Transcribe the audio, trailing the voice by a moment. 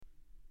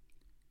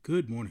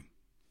Good morning,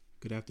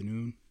 good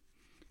afternoon,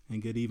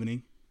 and good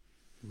evening,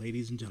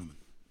 ladies and gentlemen.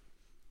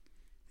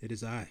 It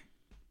is I,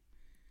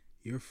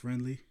 your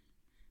friendly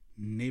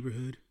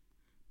neighborhood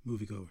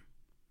moviegoer,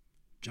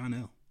 John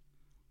L.,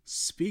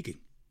 speaking,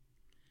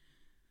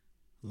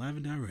 live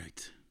and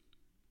direct.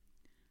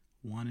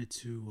 Wanted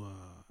to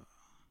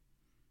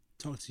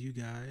talk to you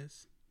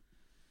guys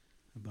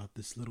about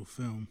this little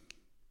film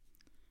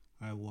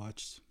I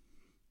watched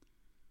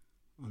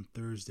on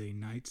Thursday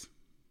night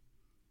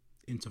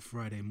into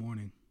Friday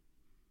morning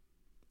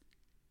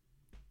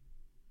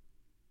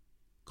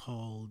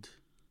called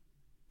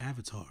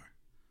Avatar: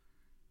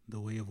 The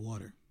Way of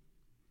Water,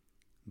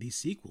 the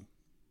sequel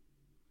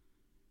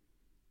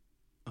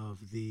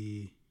of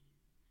the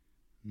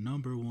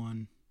number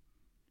one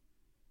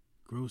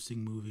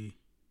grossing movie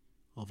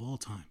of all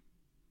time.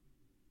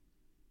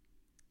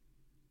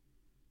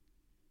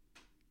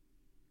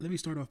 Let me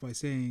start off by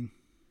saying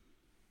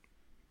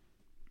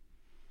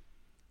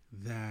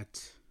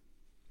that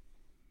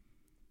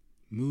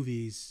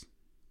movies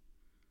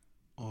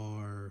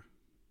are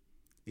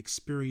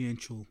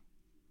experiential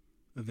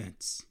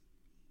events.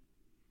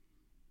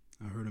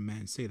 I heard a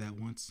man say that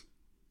once.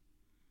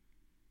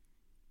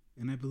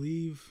 And I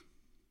believe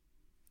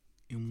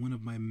in one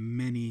of my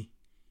many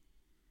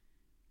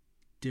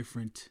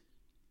different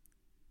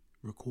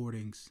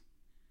recordings,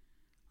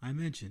 I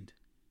mentioned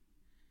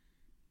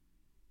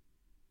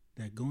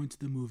that going to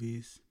the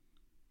movies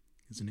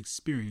is an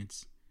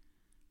experience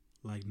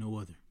like no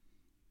other.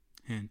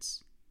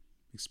 Hence,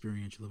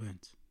 experiential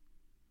event.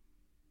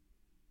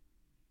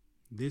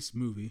 This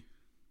movie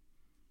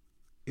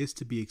is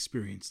to be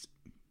experienced.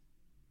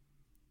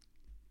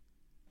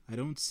 I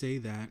don't say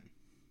that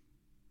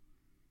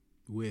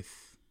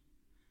with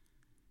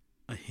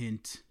a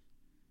hint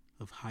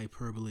of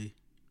hyperbole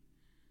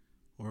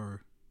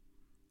or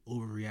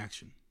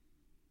overreaction.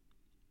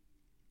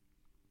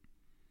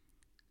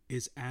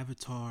 Is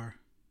Avatar: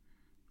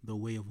 The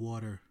Way of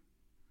Water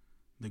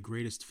the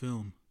greatest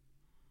film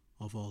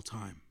of all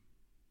time?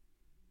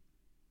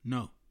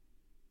 No.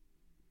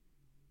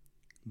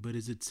 But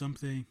is it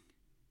something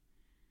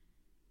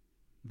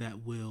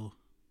that will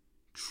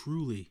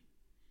truly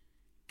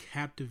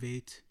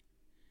captivate,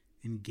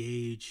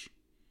 engage,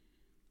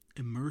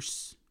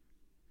 immerse,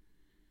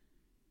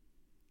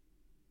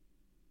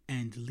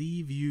 and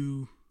leave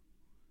you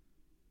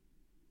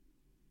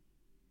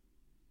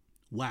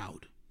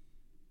wowed?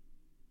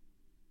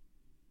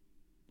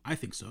 I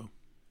think so.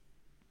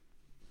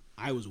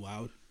 I was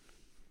wowed.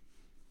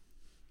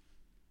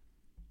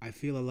 I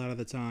feel a lot of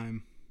the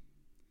time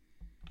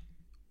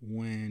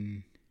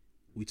when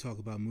we talk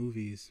about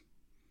movies,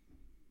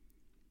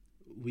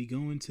 we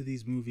go into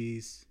these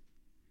movies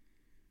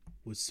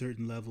with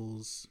certain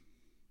levels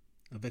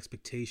of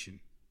expectation.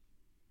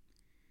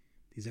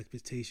 These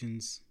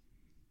expectations,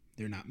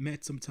 they're not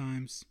met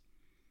sometimes.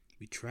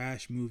 We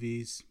trash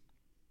movies.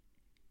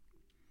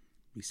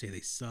 We say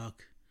they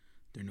suck.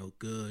 They're no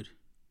good.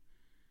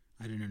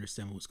 I didn't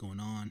understand what was going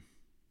on.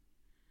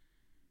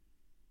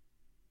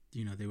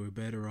 They were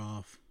better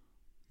off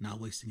not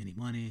wasting any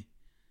money.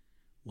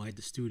 Why'd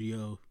the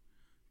studio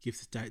give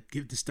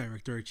this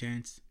director a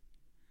chance?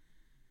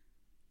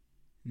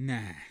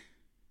 Nah.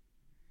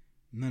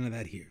 None of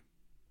that here.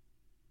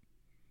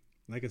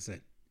 Like I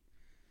said,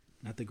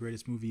 not the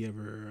greatest movie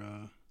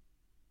ever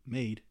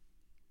made,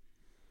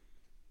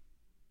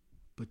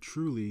 but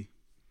truly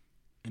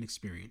an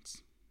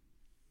experience.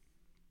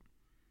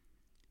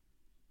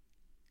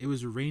 It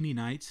was a rainy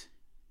night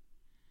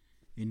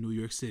in New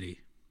York City.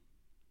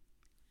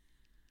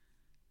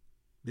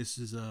 This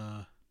is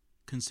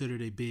considered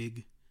a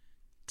big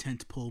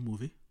tentpole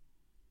movie.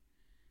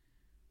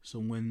 So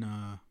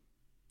when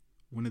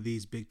one of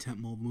these big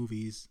tentpole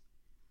movies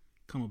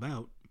come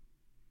about,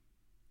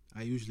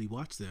 I usually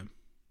watch them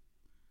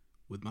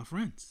with my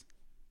friends.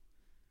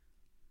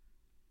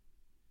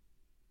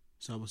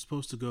 So I was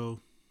supposed to go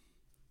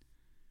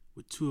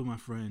with two of my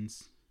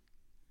friends.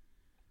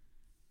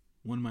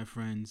 One of my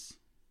friends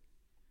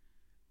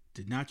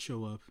did not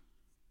show up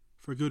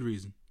for good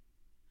reason.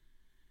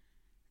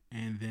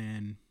 And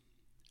then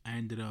I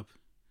ended up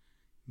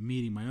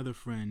meeting my other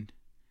friend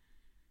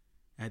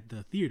at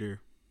the theater,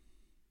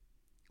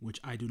 which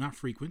I do not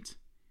frequent,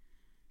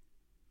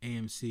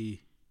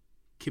 AMC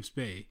Kips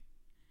Bay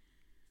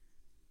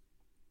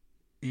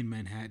in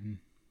Manhattan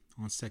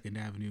on 2nd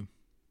Avenue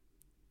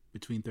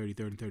between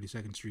 33rd and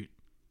 32nd Street.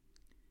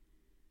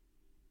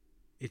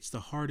 It's the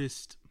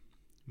hardest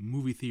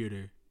movie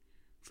theater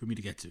for me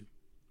to get to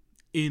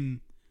in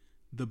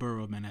the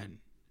borough of Manhattan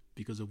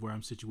because of where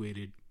I'm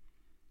situated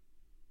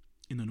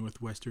in the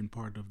northwestern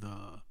part of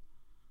the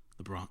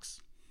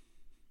Bronx.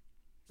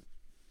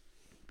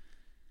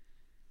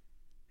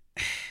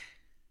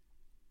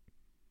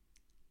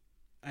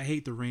 I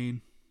hate the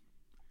rain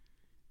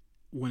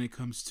when it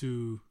comes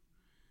to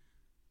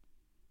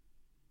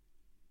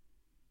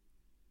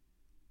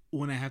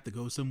when I have to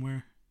go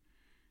somewhere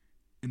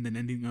and then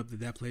ending up at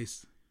that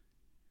place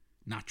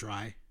not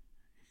dry.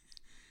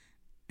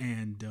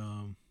 And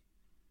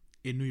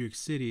in New York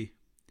City,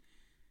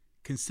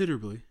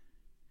 considerably.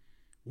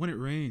 When it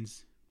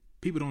rains,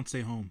 people don't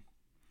stay home.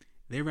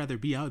 They'd rather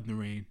be out in the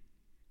rain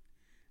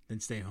than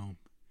stay home.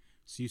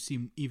 So you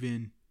see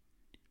even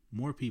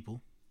more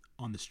people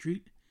on the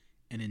street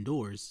and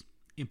indoors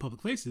in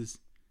public places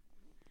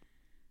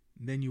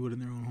than you would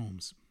in their own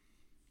homes.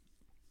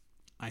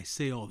 I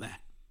say all that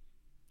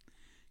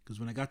because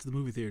when I got to the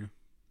movie theater,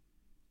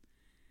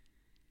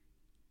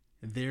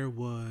 there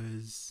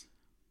was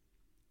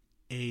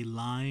a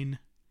line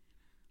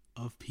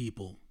of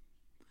people,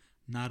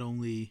 not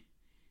only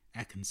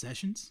at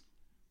concessions,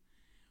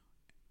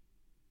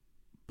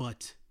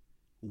 but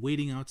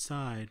waiting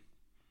outside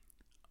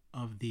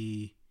of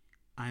the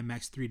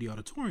IMAX 3D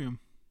auditorium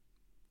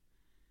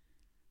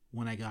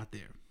when I got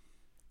there.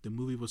 The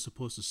movie was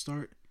supposed to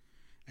start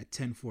at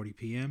 10:40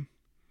 p.m.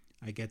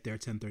 I get there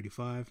at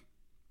 10:35,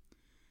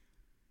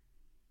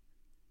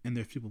 and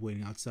there's people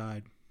waiting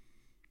outside.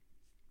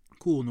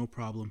 Cool, no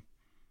problem.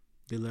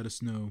 They let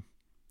us know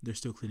they're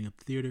still cleaning up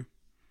the theater.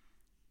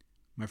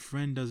 My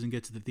friend doesn't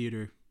get to the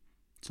theater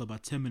until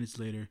about 10 minutes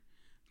later.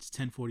 It's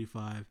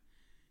 10:45.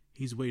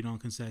 He's waiting on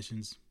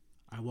concessions.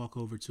 I walk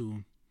over to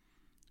him.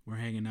 We're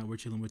hanging out, we're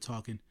chilling, we're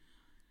talking.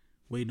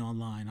 Waiting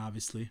online,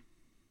 obviously.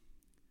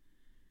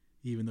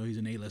 Even though he's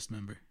an A-list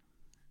member.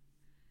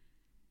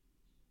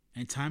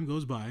 And time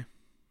goes by.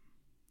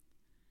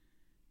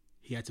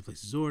 He had to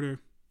place his order.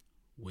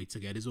 Wait to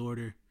get his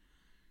order.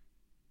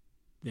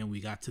 Then we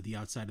got to the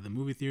outside of the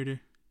movie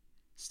theater.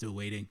 Still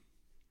waiting.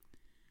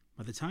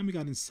 By the time we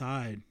got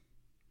inside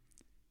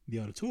the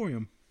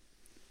auditorium,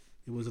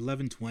 it was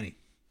 11:20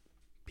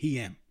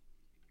 p.m.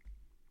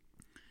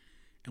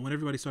 And when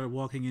everybody started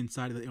walking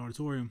inside of the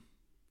auditorium,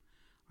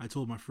 I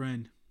told my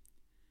friend,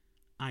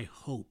 I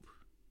hope,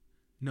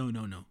 no.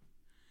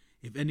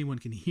 If anyone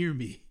can hear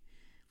me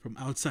from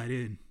outside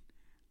in,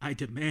 I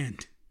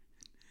demand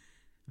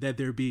that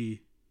there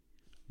be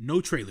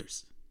no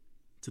trailers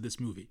to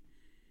this movie.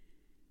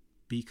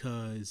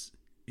 Because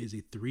it is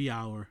a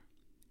 3-hour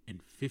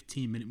and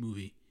 15-minute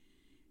movie.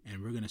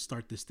 And we're going to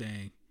start this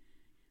thing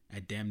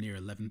at damn near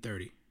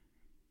 11:30.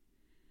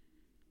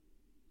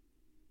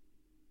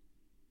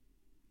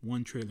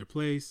 One trailer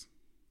plays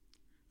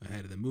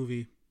ahead of the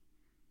movie.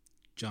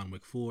 John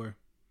Wick 4.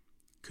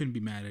 Couldn't be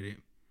mad at it.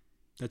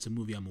 That's a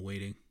movie I'm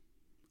awaiting.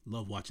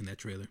 Love watching that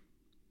trailer.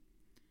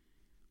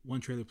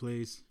 One trailer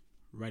plays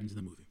right into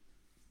the movie.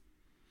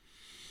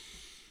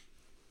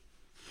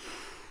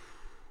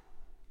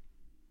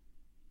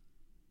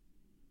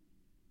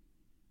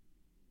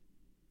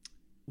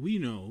 We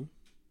know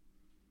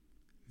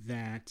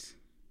that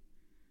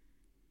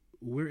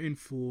we're in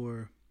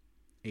for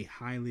a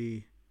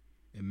highly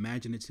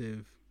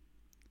imaginative,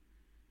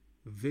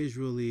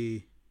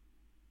 visually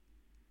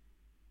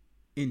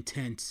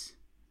intense,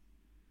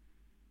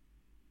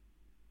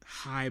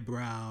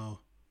 highbrow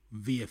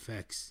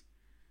VFX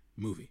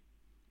movie.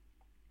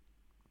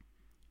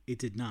 It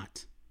did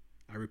not,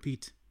 I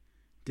repeat,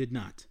 did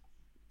not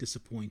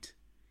disappoint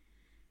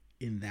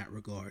in that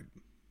regard.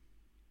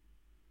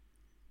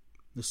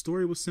 The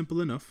story was simple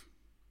enough.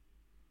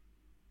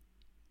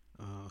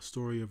 A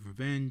story of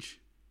revenge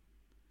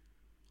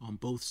on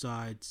both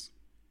sides.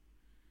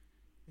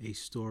 A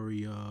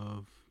story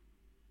of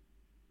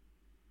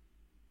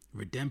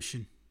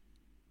redemption.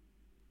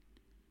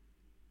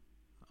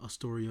 A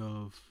story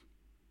of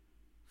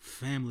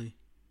family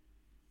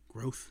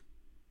growth.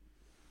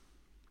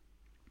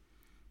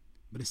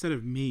 But instead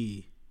of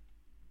me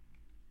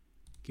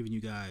giving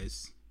you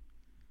guys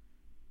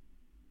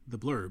the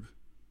blurb,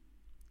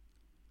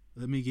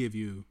 let me give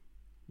you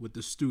what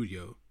the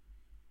studio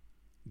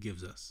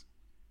gives us.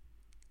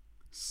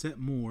 Set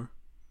more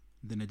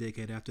than a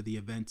decade after the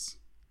events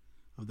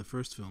of the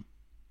first film,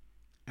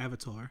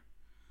 Avatar,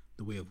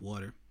 The Way of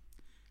Water,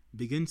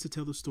 begins to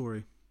tell the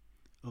story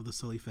of the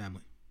Sully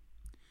family,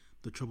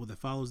 the trouble that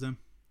follows them,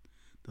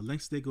 the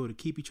lengths they go to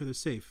keep each other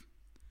safe,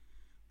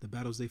 the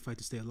battles they fight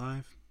to stay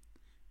alive,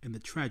 and the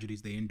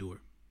tragedies they endure.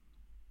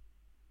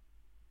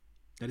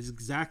 That is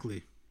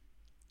exactly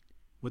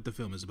what the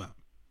film is about.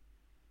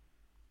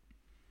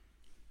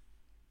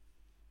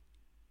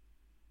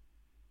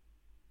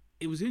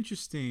 It was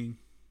interesting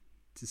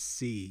to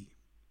see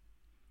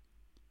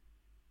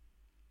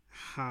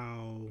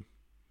how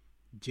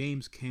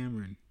James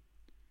Cameron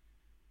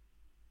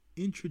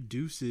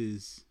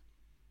introduces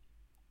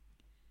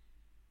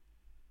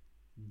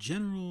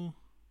general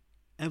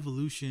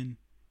evolution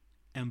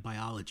and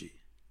biology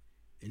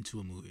into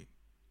a movie.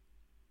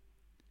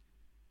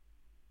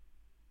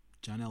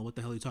 John L., what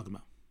the hell are you talking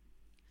about?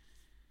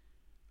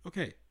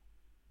 Okay,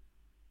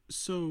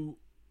 so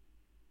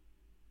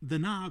the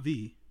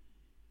Na'vi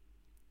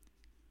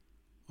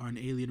are an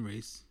alien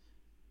race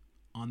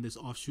on this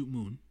offshoot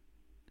moon,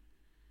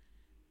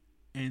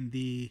 and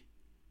the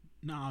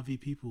Na'vi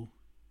people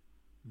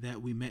that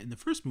we met in the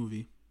first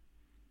movie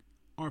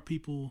are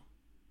people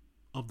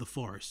of the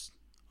forest,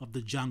 of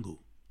the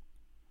jungle.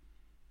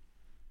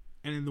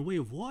 And in The Way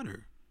of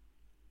Water,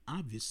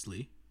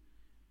 obviously,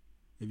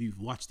 if you've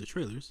watched the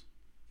trailers,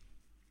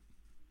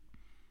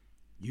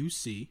 you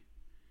see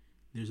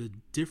there's a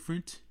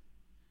different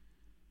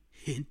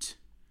hint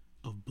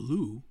of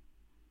blue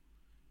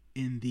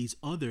in these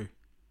other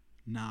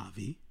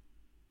Na'vi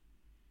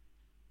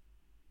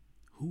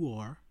who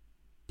are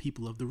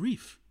people of the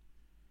reef.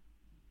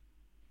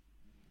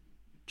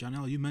 John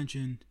L., you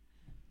mentioned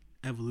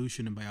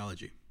evolution and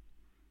biology.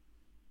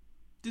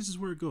 This is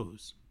where it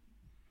goes.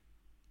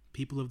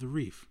 People of the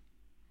reef.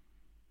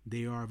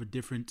 They are of a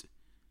different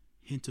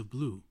hint of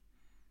blue.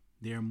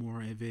 They are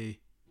more of a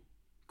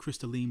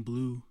crystalline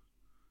blue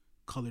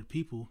colored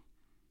people,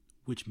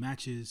 which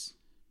matches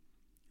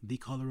the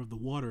color of the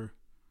water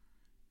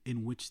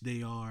in which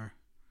they are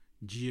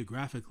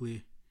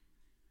geographically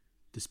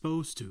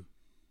disposed to.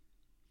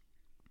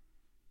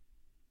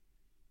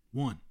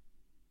 1.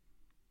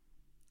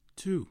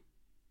 2.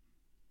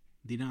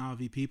 The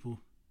Na'vi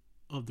people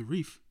of the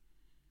reef,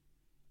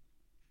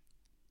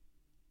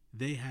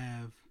 they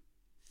have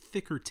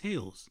thicker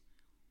tails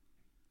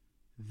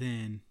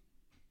than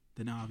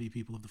the Na'vi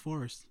people of the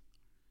forest.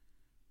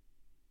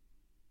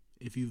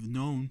 If you've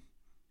known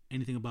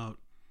anything about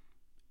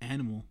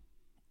animal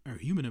or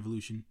human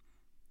evolution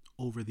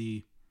over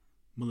the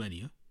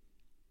millennia,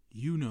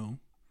 you know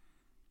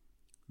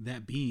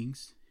that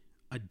beings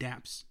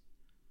adapt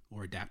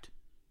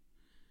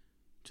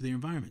to their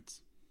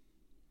environments.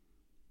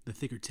 The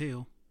thicker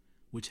tail,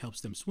 which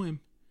helps them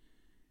swim,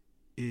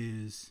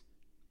 is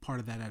part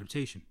of that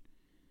adaptation.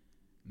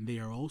 They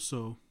are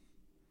also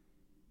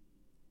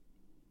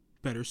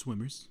better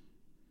swimmers,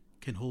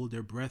 can hold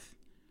their breath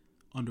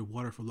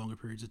underwater for longer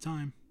periods of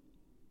time,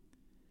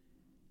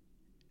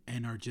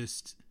 and are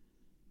just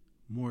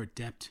more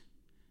adept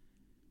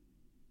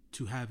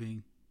to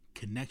having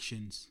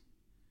connections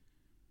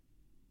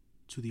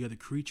to the other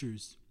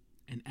creatures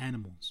and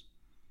animals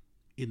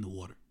in the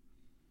water,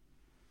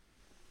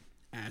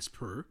 as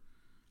per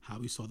how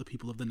we saw the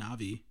people of the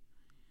Na'vi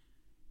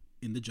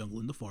in the jungle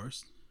in the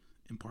forest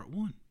in part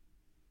 1.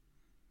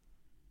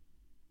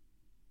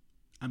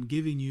 I'm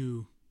giving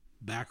you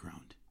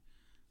background.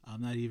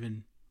 I'm not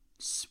even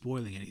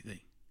spoiling anything.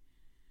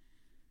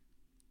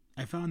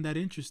 I found that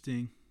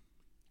interesting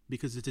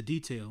because it's a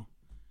detail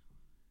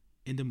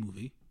in the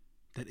movie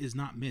that is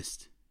not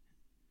missed.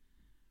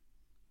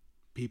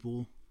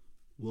 People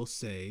will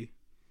say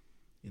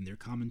in their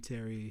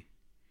commentary,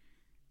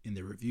 in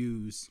their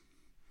reviews,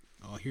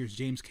 oh, here's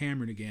James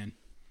Cameron again,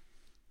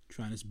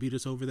 trying to beat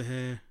us over the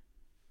head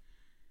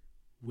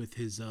with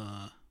his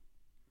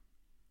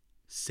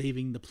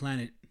saving the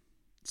planet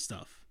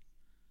stuff.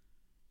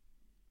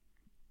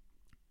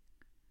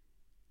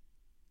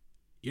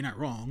 You're not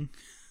wrong.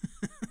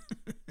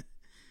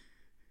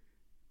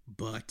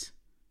 But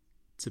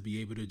to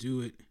be able to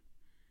do it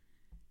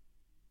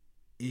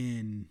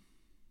in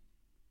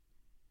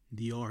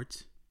the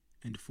art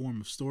and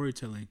form of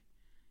storytelling,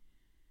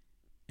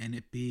 and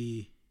it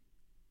be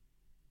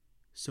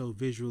so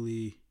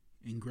visually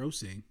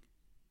engrossing,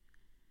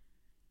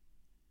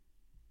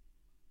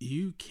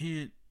 you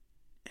can't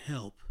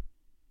help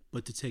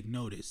but to take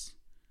notice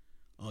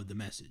of the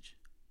message,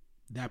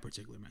 that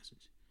particular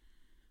message.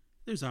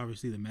 There's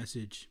obviously the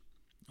message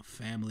of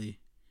family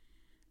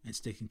and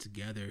sticking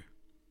together,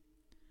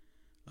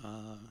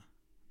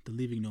 the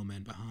leaving no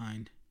man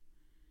behind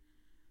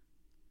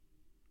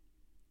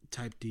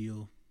type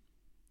deal.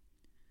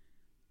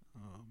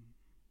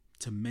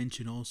 To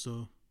mention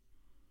also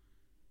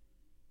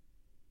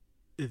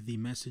the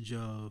message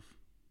of,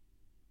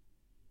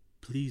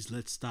 please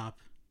let's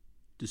stop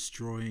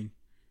destroying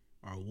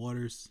our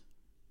waters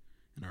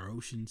and our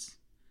oceans.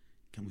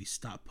 Can we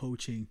stop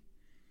poaching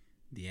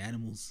the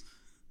animals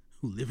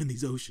who live in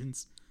these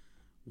oceans?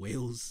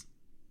 Whales,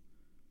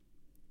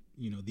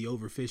 the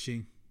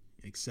overfishing,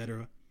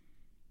 etc.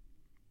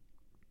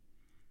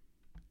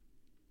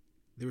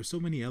 There are so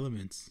many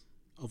elements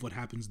of what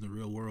happens in the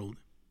real world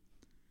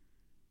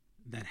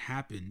that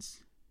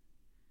happens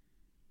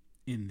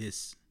in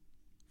this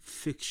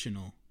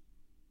fictional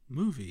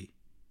movie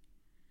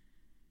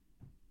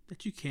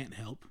that you can't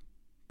help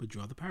but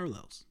draw the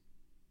parallels.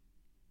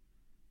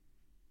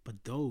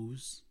 But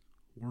those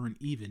weren't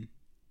even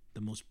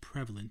the most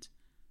prevalent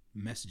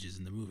messages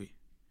in the movie.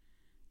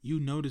 You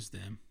notice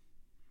them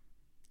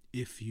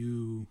if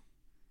you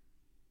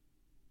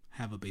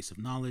have a base of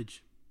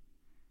knowledge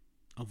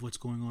of what's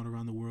going on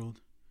around the world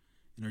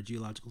in our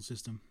geological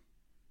system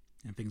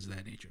and things of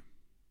that nature.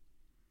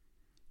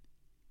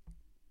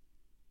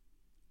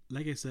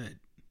 Like I said,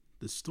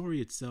 the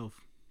story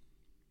itself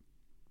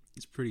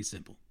is pretty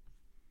simple.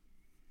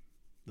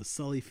 The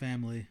Sully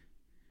family,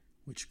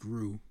 which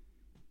grew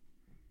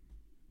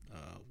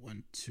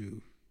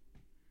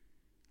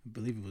I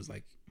believe it was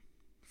like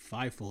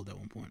 5-fold at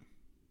one point.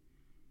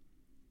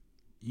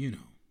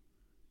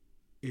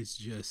 It's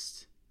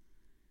just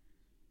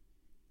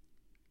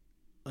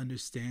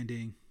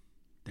understanding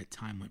that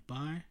time went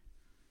by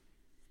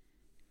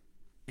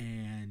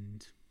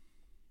and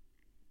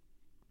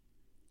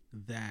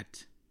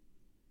that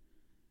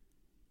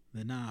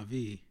the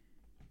Na'vi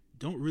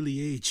don't really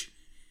age.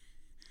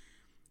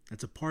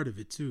 That's a part of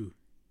it too.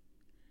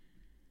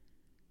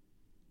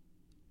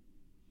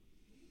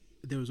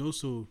 There was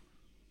also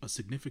a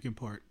significant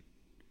part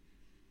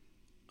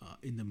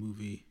in the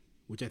movie,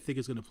 which I think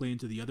is going to play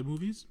into the other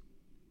movies.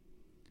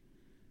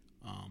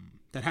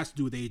 That has to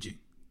do with aging.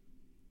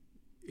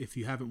 If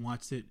you haven't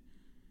watched it,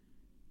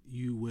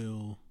 you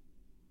will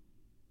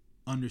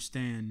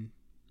understand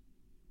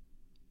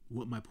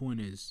what my point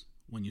is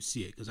when you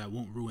see it, because I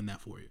won't ruin that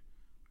for you.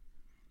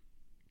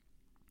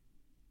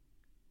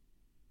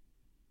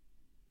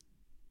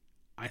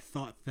 I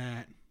thought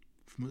that,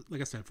 like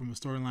I said, from a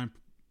storyline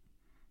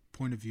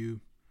point of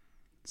view,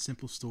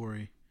 simple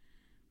story,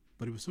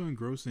 but it was so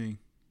engrossing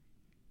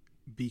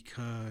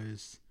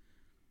because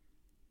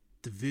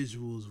the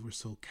visuals were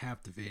so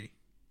captivating,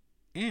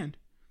 and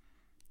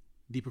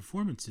the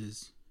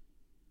performances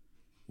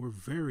were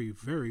very,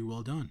 very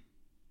well done.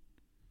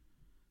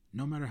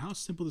 No matter how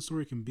simple the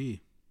story can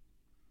be,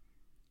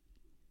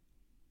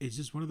 it's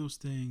just one of those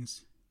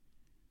things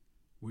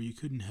where you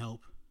couldn't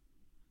help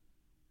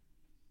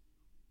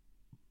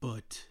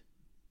but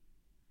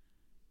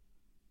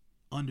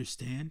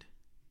understand,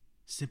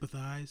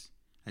 sympathize,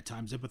 at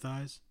times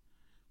empathize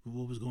with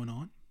what was going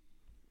on.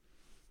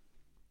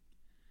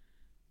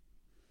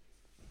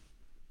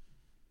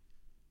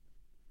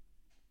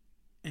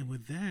 And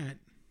with that,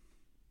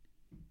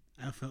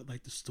 I felt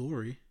like the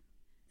story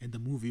and the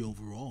movie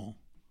overall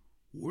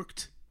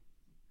worked.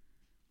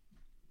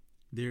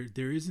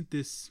 There isn't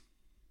this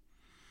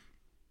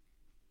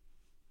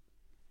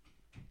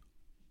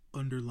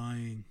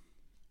underlying,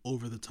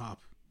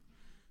 over-the-top,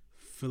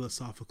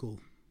 philosophical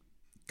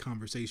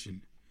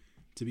conversation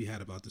to be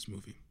had about this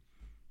movie.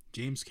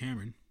 James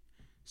Cameron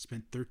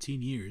spent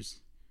 13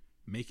 years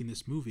making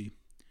this movie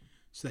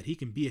so that he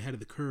can be ahead of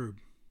the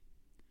curve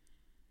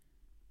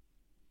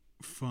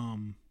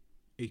from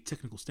a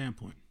technical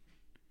standpoint,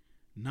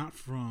 not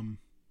from,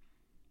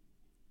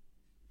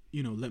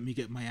 let me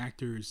get my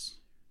actors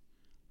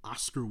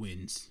Oscar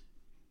wins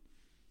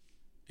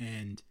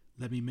and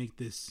let me make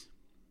this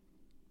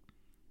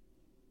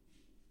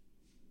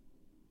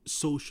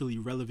socially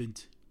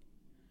relevant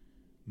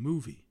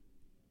movie.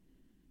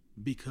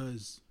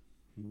 Because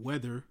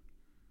whether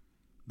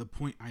the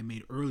point I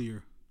made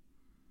earlier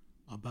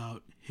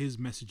about his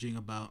messaging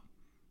about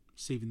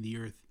saving the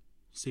earth,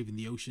 saving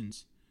the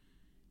oceans,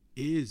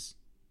 is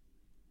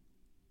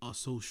a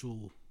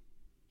social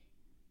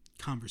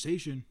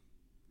conversation,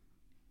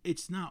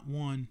 it's not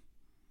one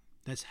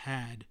that's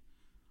had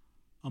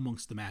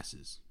amongst the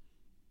masses,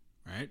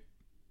 right?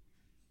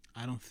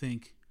 I don't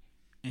think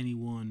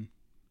anyone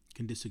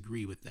can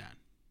disagree with that.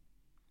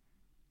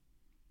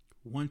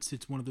 Once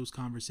it's one of those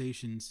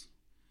conversations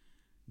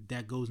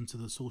that goes into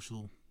the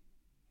social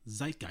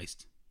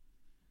zeitgeist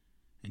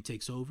and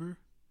takes over,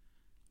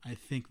 I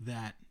think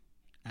that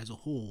as a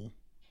whole,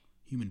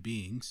 human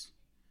beings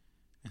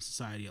and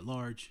society at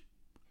large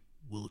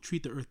will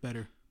treat the earth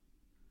better,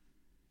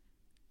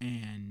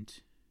 and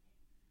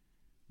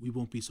we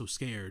won't be so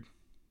scared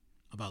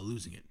about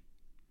losing it,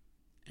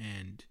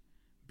 and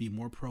be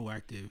more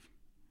proactive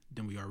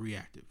than we are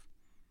reactive.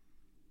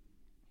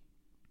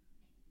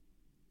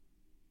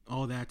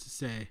 All that to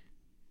say,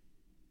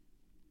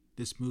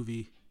 this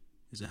movie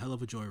is a hell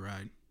of a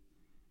joyride.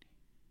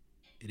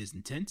 It is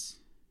intense,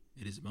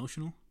 it is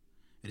emotional,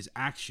 it is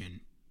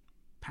action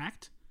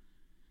packed,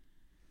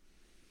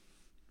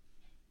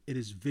 it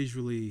is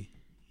visually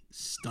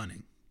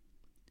stunning.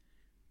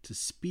 To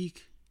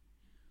speak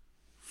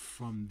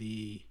from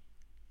the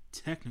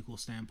technical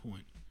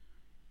standpoint,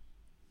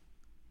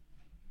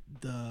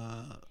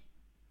 the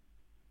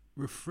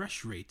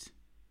refresh rate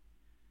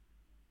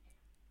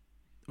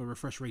or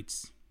refresh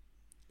rates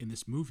in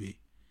this movie,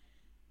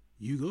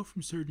 you go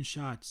from certain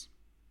shots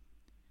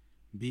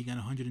being at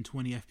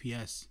 120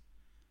 FPS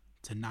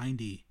to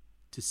 90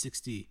 to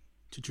 60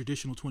 to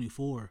traditional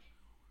 24.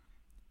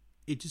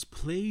 It just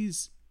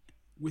plays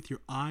with your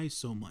eyes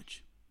so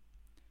much.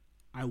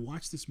 I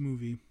watched this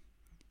movie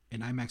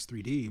in IMAX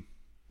 3D,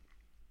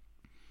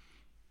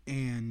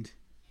 and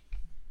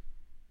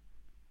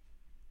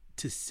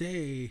to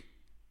say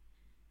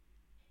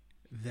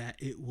that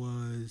it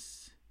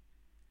was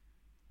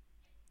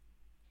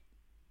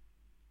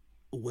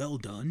well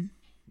done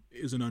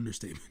is an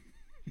understatement.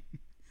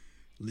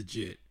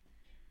 Legit.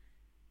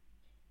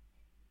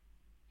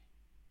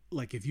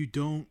 Like, if you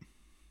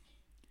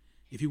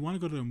want to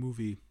go to a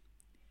movie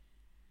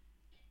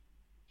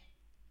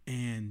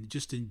and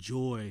just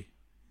enjoy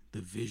the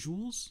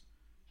visuals,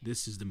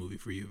 this is the movie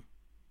for you.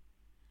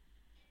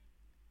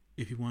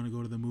 If you want to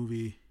go to the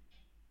movie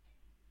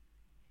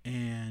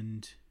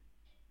and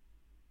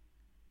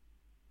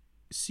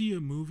see a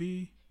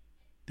movie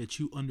that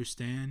you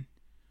understand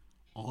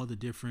all the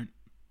different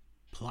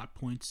plot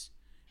points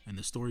and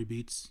the story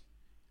beats,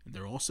 and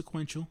they're all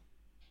sequential,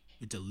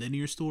 it's a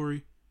linear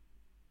story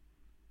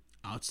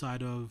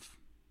outside of,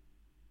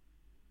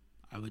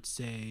 I would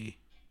say,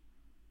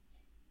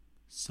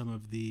 some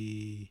of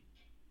the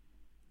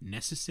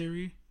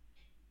necessary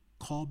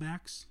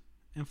callbacks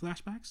and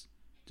flashbacks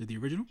to the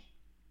original.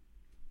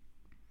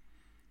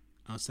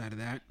 Outside of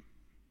that,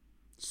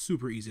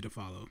 super easy to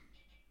follow.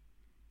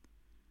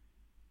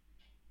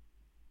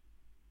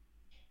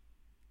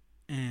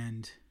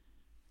 And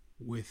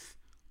with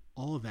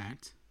all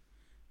that,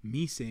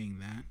 me saying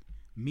that,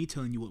 me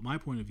telling you what my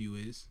point of view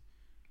is,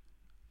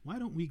 why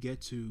don't we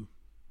get to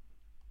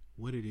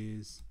what it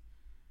is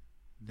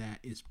that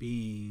is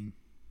being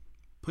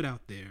put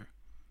out there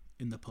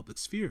in the public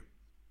sphere?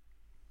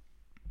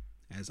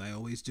 As I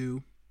always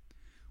do,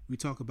 we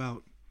talk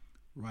about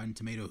Rotten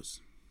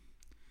Tomatoes.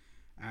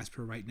 As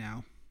per right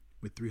now,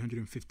 with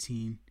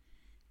 315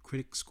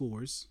 critic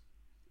scores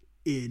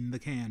in the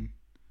can,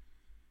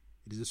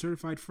 it is a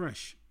certified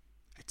fresh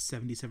at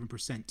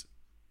 77%,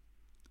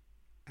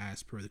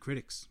 as per the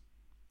critics.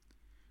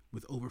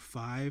 With over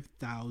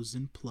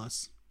 5,000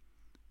 plus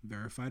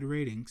verified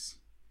ratings,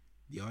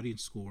 the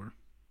audience score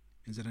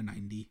is at a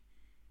 93%.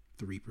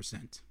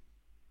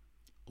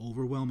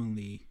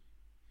 Overwhelmingly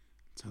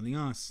telling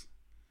us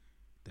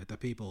that the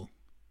people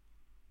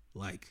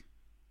like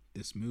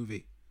this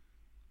movie.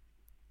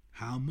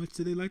 How much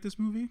do they like this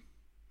movie?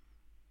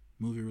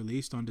 Movie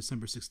released on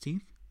December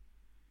 16th.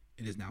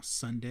 It is now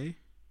Sunday,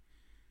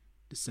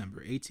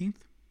 December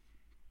 18th.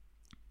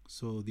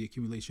 So the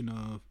accumulation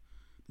of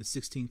the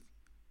 16th,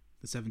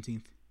 the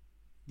 17th,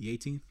 the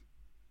 18th,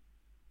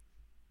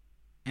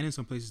 and in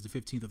some places the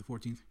 15th or the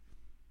 14th,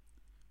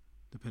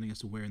 depending as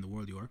to where in the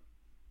world you are.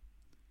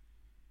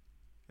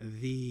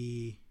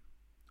 The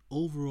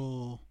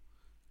overall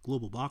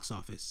global box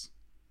office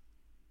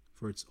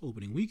for its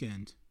opening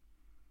weekend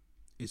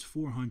is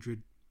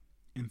 $435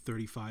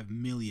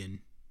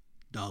 million.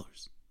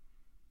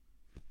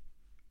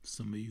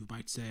 Some of you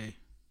might say,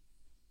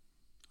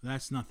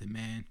 that's nothing,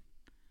 man.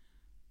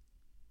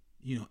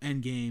 You know,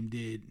 Endgame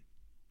did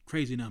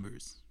crazy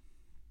numbers.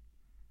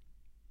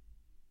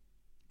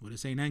 Well,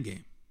 this ain't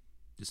Endgame.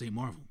 This ain't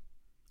Marvel.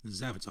 This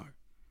is Avatar.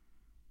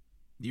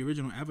 The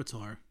original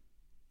Avatar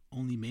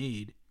only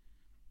made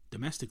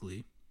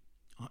domestically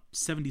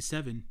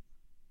 $77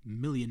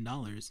 million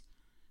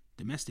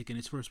domestic in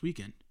its first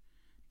weekend.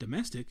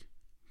 Domestic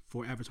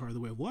for Avatar: The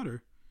Way of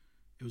Water,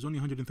 it was only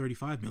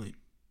 $135 million.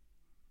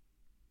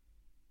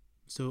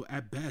 So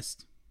at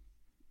best,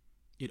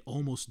 it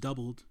almost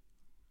doubled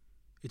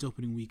its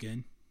opening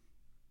weekend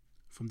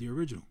from the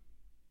original.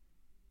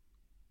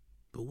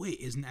 But wait,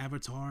 isn't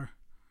Avatar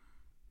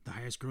the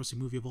highest grossing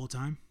movie of all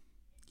time?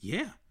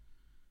 Yeah,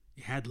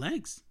 it had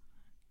legs.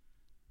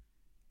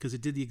 Because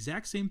it did the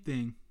exact same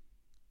thing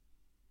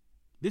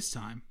this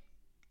time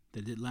that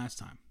it did last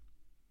time.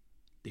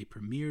 They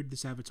premiered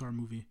this Avatar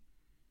movie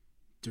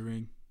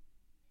during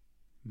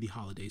the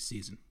holiday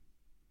season.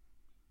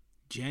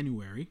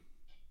 January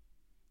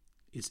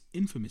is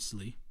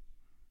infamously,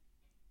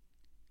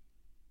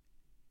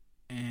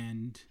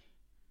 and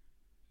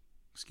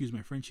excuse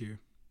my French here,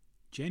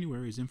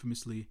 January is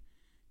infamously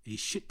a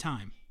shit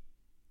time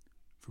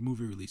for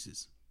movie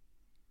releases.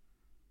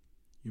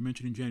 You're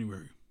mentioned in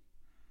January.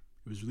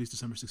 It was released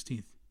December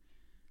 16th.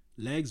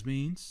 Legs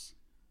means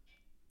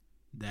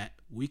that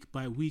week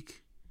by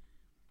week,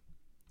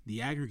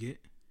 the aggregate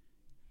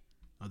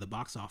of the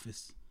box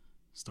office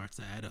starts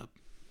to add up.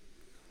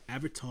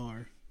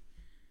 Avatar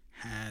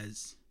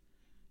has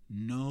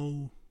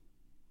no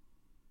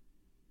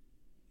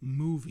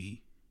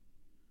movie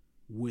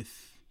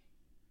with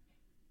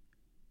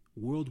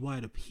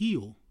worldwide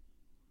appeal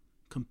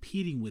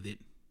competing with it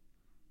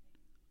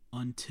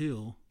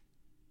until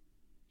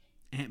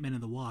Ant-Man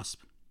and the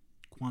Wasp: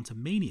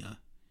 Quantumania,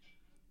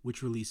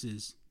 which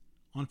releases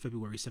on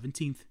February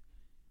 17th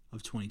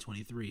of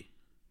 2023.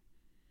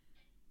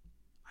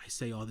 I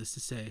say all this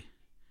to say,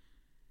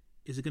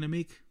 is it going to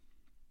make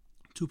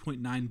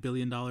 $2.9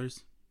 billion?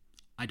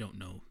 I don't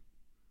know.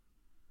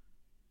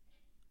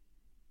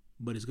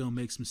 But it's going to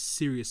make some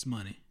serious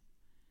money.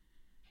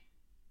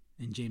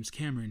 And James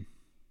Cameron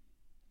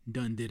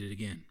done did it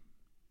again.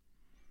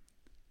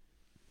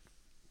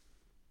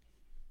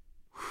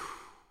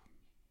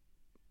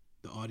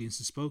 The audience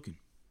has spoken.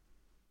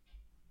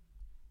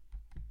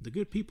 The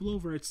good people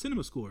over at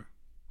CinemaScore,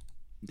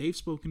 they've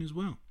spoken as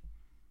well.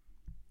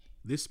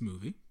 This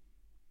movie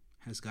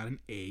has got an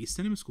A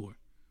CinemaScore.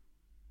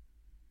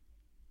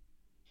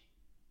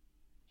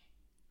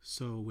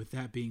 So with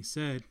that being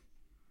said,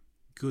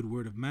 good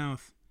word of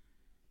mouth,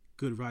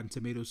 good Rotten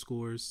Tomatoes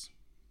scores,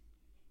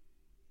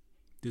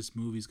 this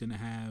movie's going to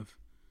have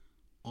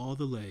all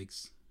the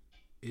legs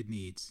it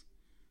needs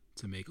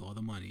to make all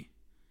the money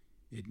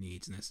it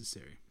needs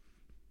necessary.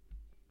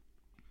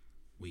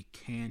 We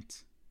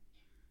can't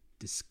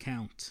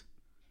discount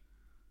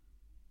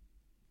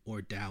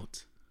or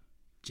doubt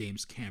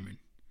James Cameron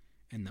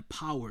and the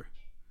power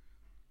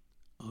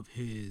of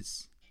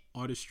his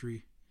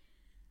artistry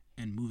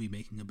and movie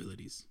making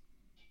abilities.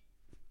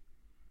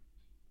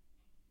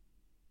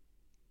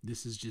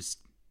 This is just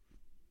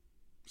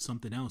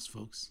something else,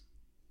 folks.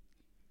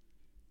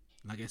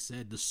 Like I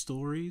said, the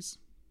stories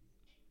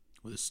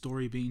or the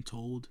story being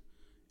told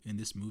in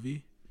this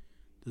movie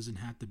doesn't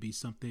have to be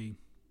something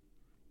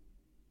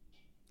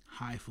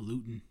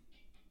highfalutin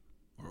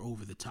or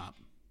over the top.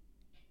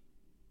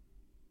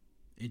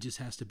 It just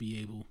has to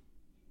be able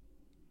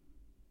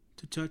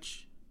to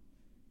touch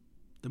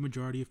the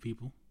majority of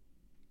people,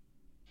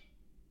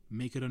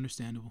 make it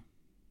understandable,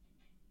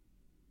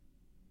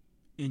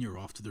 and you're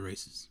off to the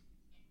races.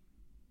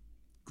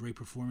 Great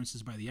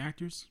performances by the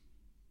actors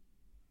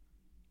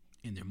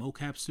in their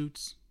mocap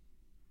suits,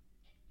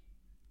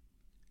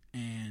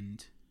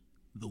 and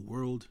the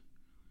world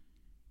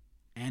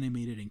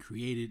animated and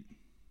created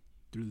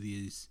through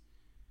these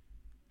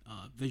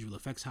visual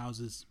effects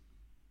houses,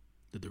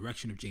 the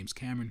direction of James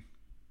Cameron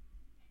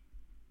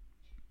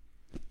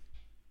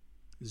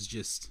is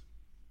just,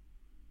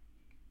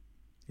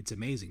 it's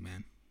amazing,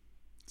 man.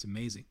 It's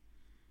amazing.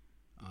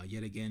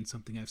 Yet again,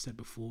 something I've said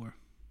before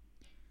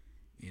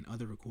in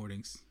other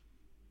recordings.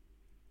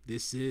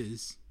 This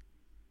is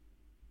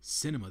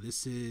cinema.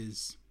 This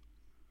is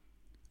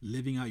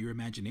living out your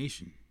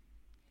imagination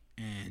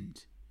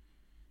and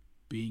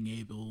being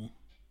able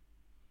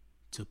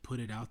to put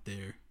it out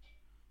there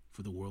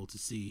for the world to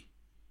see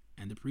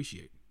and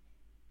appreciate.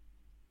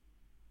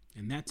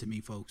 And that, to me,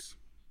 folks,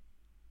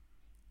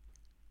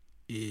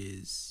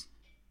 is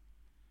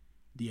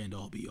the end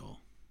all be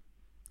all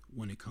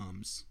when it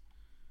comes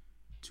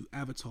to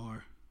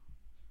Avatar: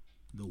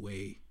 The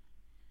Way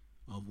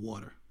of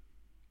Water.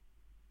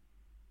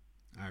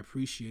 I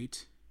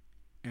appreciate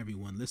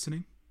everyone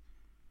listening.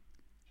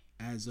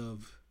 As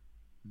of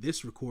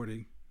this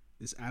recording,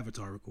 this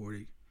Avatar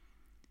recording,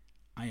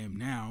 I am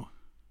now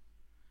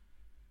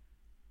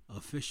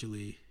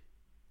officially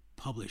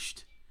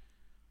published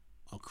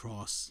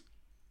across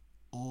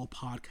all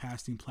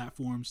podcasting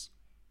platforms.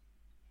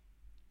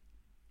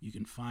 You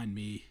can find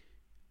me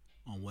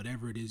on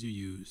whatever it is you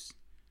use: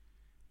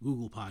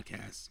 Google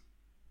Podcasts,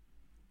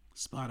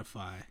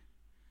 Spotify,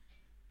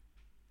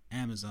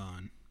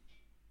 Amazon,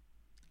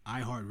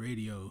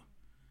 iHeartRadio,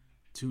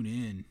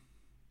 TuneIn,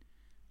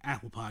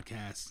 Apple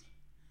Podcasts,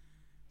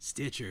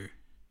 Stitcher,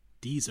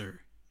 Deezer,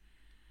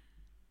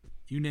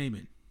 you name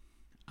it,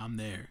 I'm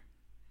there.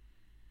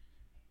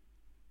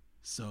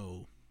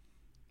 So,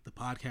 the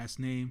podcast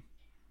name,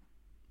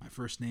 my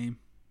first name,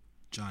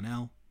 John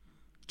L,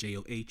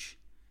 JOHNEL,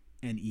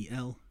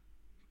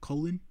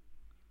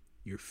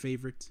 your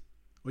favorite,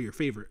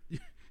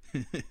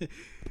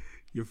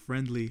 your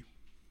friendly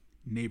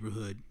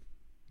neighborhood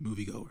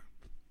moviegoer.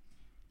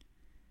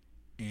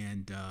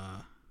 And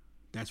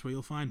that's where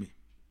you'll find me,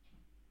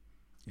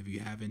 if you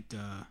haven't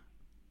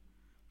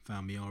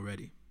found me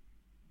already.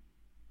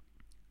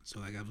 So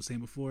like I was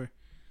saying before,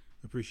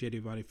 appreciate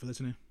everybody for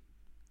listening.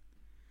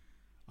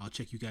 I'll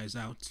check you guys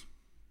out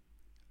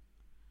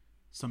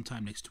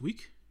sometime next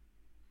week.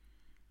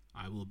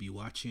 I will be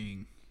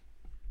watching,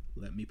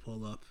 let me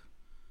pull up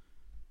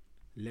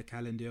Le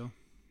Calendar.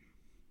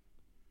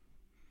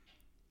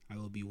 I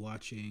will be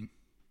watching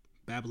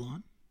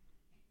Babylon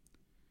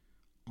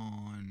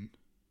on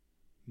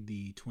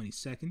the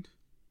 22nd,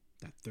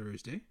 that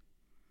Thursday.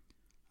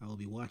 I will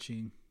be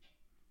watching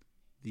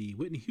the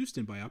Whitney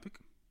Houston biopic,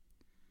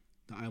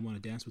 the I Want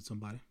to Dance with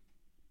Somebody,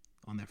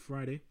 on that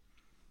Friday.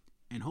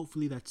 And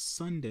hopefully that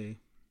Sunday,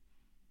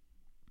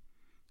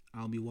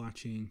 I'll be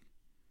watching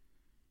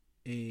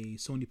a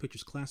Sony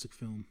Pictures classic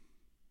film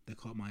that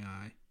caught my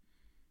eye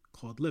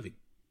called Living,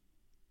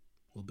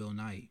 with Bill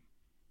Nighy.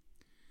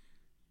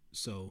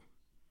 So,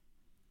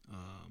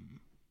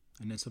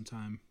 and then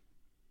sometime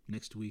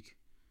next week,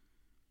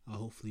 I'll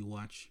hopefully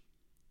watch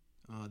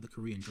the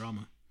Korean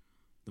drama,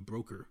 The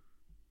Broker,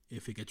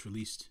 if it gets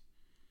released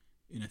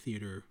in a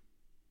theater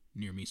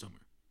near me somewhere.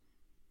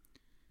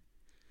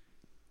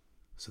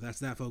 So that's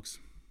that, folks.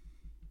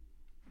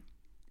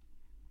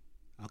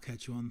 I'll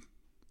catch you on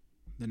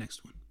the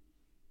next one.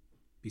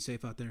 Be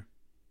safe out there.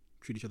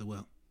 Treat each other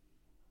well.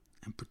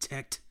 And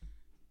protect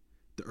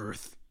the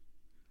earth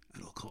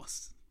at all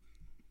costs.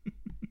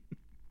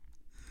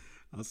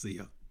 I'll see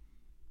ya.